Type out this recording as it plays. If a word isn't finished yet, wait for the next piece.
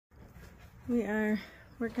We are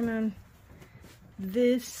working on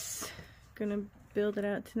this. Gonna build it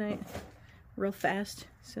out tonight real fast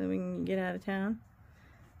so we can get out of town.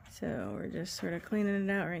 So we're just sort of cleaning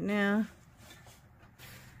it out right now.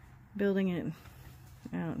 Building it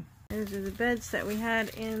out. These are the beds that we had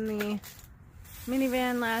in the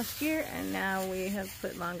minivan last year, and now we have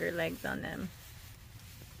put longer legs on them.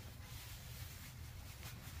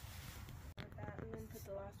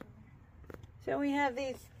 So we have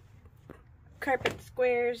these carpet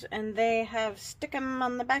squares, and they have stick 'em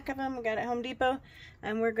on the back of them. We got it at Home Depot,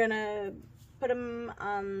 and we're gonna put them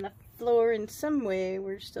on the floor in some way.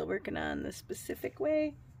 We're still working on the specific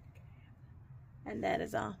way, and that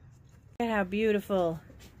is all. Look at how beautiful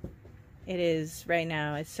it is right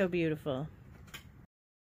now. It's so beautiful.